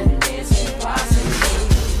nothing is impossible.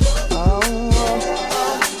 Oh.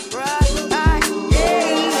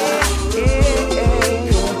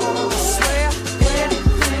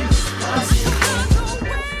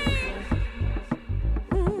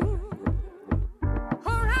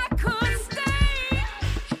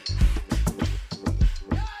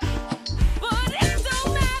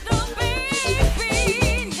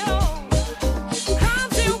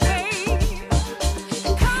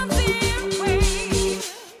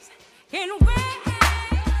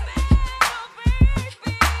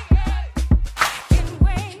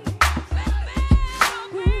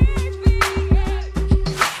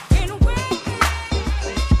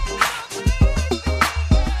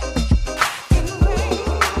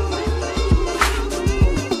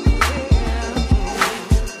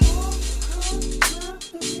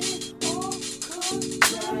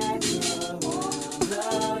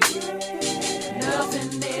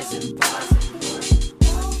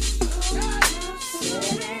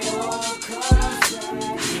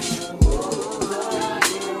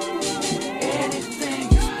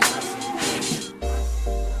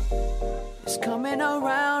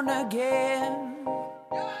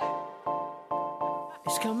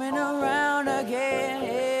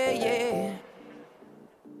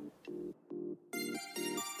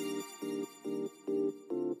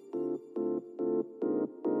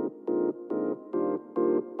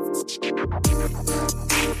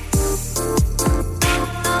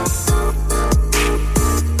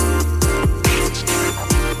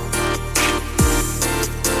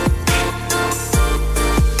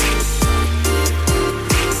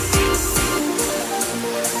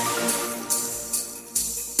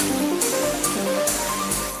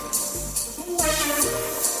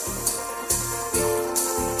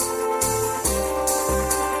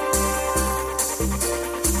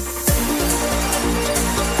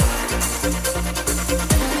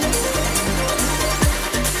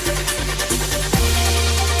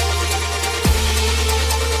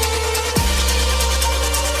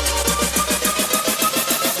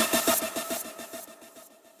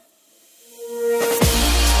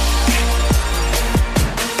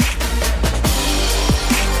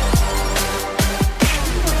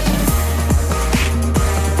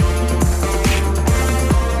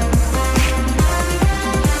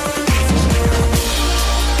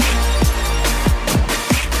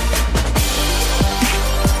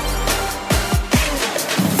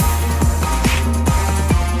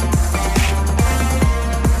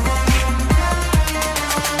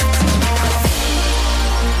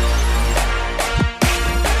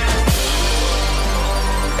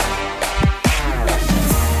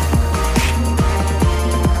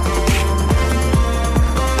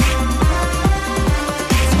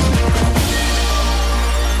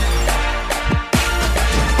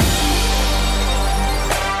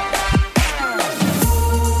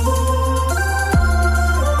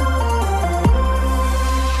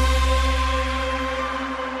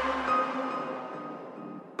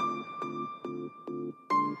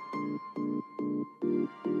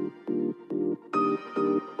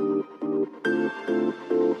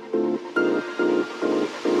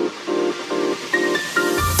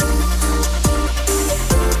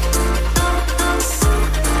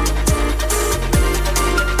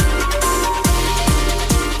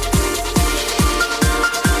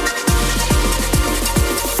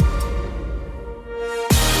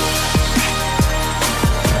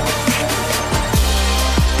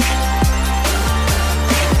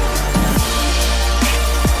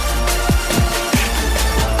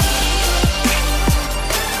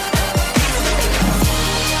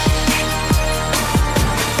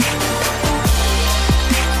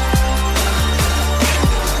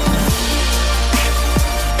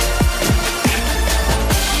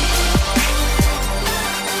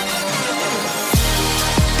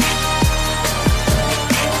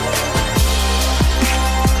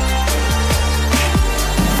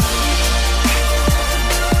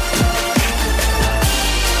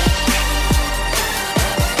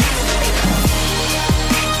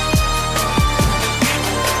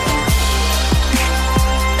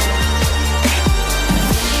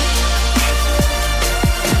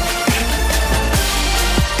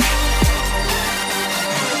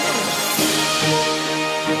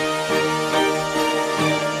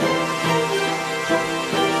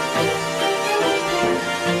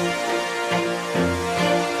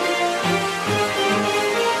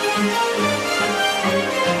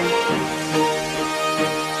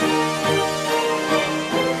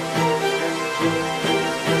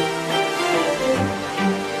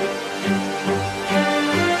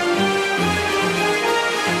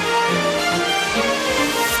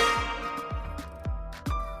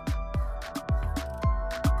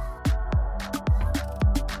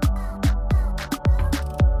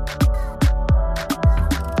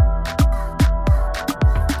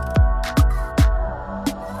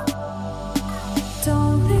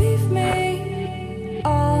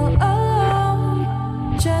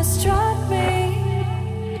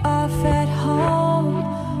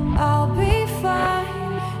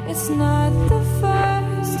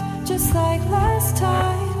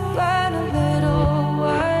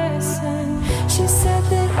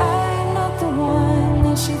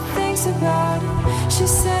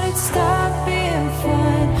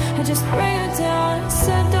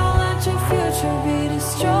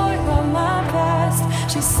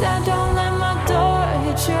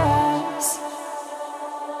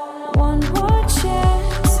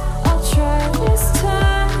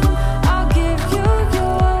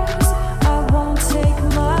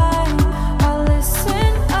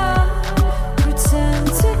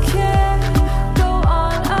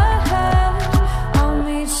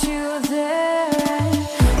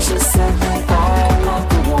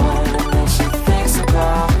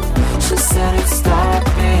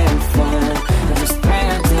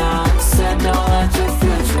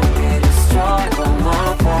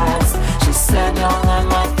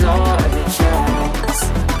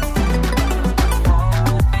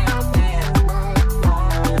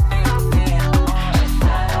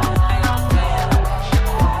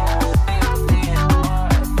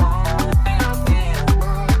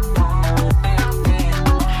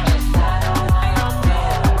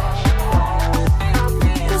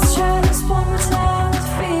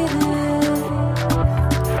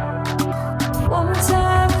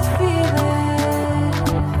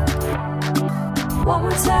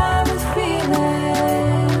 more time with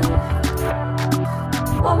feeling.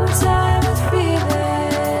 One more time with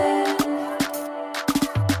feeling.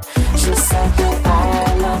 She said that I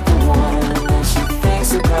am not the one that she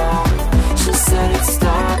thinks about. She said it's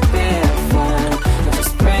stop being fun and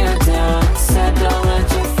just bring her down. Said don't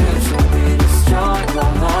let your future be destroyed by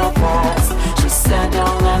my past. She said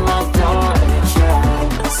don't let my door hit your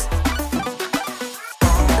eyes.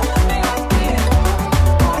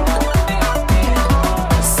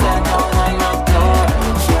 Said don't let my door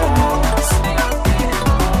hit your eyes.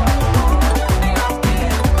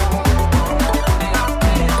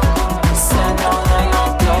 Said don't let my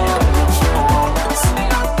door hit your eyes.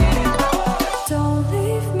 Don't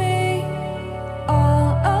leave me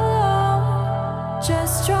all alone.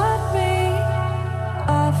 Just drop me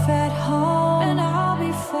off at home and I'll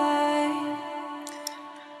be fine.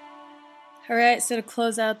 Alright, so to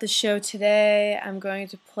close out the show today, I'm going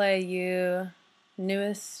to play you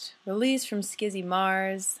newest release from Skizzy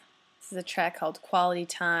Mars. This is a track called Quality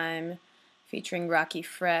Time, featuring Rocky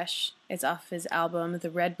Fresh. It's off his album The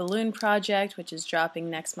Red Balloon Project, which is dropping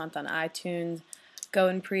next month on iTunes. Go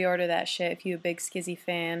and pre-order that shit if you're a big Skizzy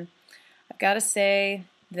fan. I've got to say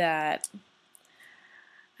that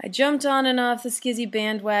I jumped on and off the Skizzy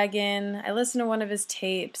bandwagon. I listened to one of his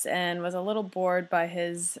tapes and was a little bored by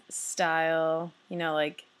his style. You know,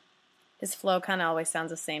 like, his flow kind of always sounds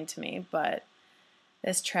the same to me, but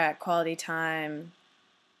this track, Quality Time,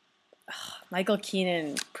 Michael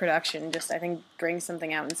Keenan production just, I think, brings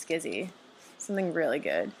something out in Skizzy. Something really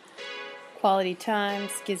good. Quality Time,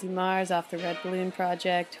 Skizzy Mars off the Red Balloon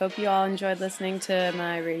Project. Hope you all enjoyed listening to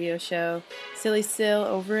my radio show. Silly Sil,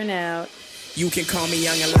 over and out. You can call me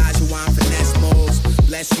Young Elijah while I'm finesse moves.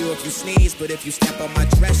 Bless you if you sneeze, but if you step on my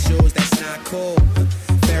dress shoes, that's not cool.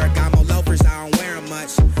 Ferragamo loafers, I don't wear them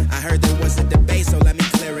much. I heard there was a debate, so let me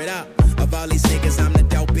clear it up. Of all these niggas, I'm the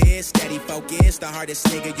dopest, steady focused. The hardest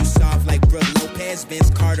nigga, you soft like Brooke Lopez. Vince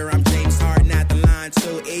Carter, I'm James Harden at the line,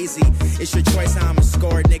 too easy. It's your choice, how I'ma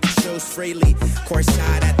score, nigga, choose freely.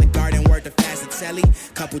 Courtside at the Garden, worth the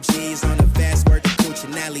Fazzatelli. Couple G's on the vest, worth the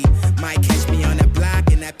Cuccinelli. Might catch me on that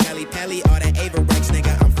block in that Pelly Pelly. All that Ava Rex,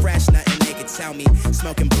 nigga, I'm fresh, nothing they can tell me.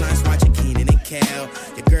 Smoking blunts, watching Keenan and Kel.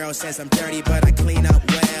 Your girl says I'm dirty, but I clean up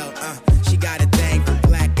well. She got a thing for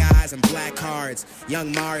black guys and black cards.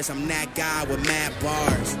 Young Mars, I'm that guy with mad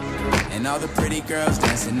bars. And all the pretty girls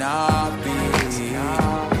dancing off beat.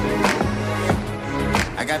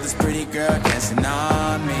 I got this pretty girl dancing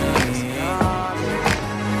on me.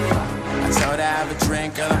 I told her have a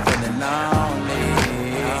drink, girl, I'm feeling lonely.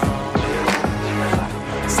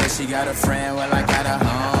 Said she got a friend, well I got a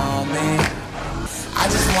homie. I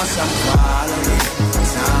just want some quality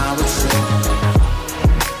time with you.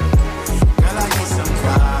 Girl, I need some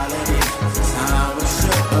quality time with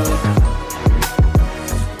you.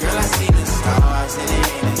 Girl, I see the stars and it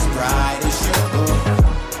ain't as bright as you.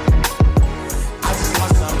 I just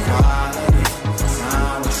want some quality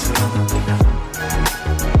time with you.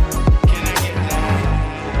 Can I get that?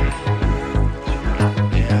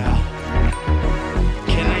 Yeah.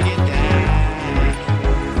 Can I get that?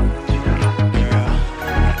 Girl.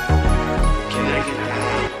 Can I get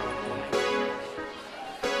that?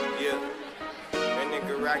 Yeah. That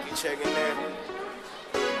nigga Rocky checking that.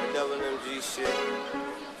 Double MG shit.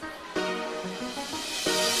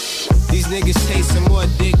 These niggas chasing more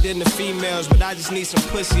dick than the females, but I just need some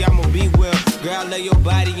pussy, I'ma be well. Girl, lay your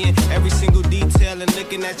body in every single detail, and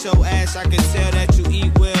looking at your ass, I can tell that you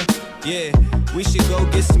eat well. Yeah, we should go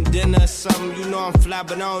get some dinner or something. You know I'm fly,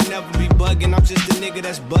 but I don't never be bugging. I'm just a nigga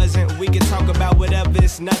that's buzzing. We can talk about whatever,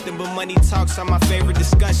 it's nothing but money talks on my favorite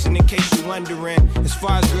discussion, in case you wondering. As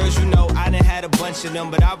far as girls, you know, I done had a bunch of them,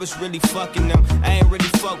 but I was really fucking them. I ain't really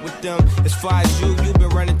fuck with them. As far as you been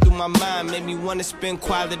running through my mind, made me wanna spend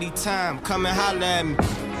quality time. Come and holler at me.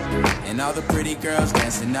 And all the pretty girls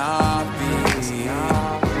dancing off beat.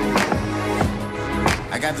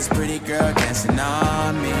 I got this pretty girl dancing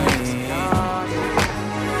on me.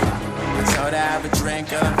 I told her have a drink,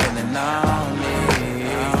 girl, I'm feeling lonely.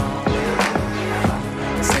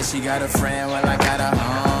 Said she got a friend, well I got a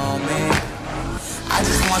homie. I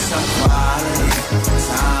just want some quality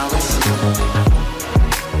time with you.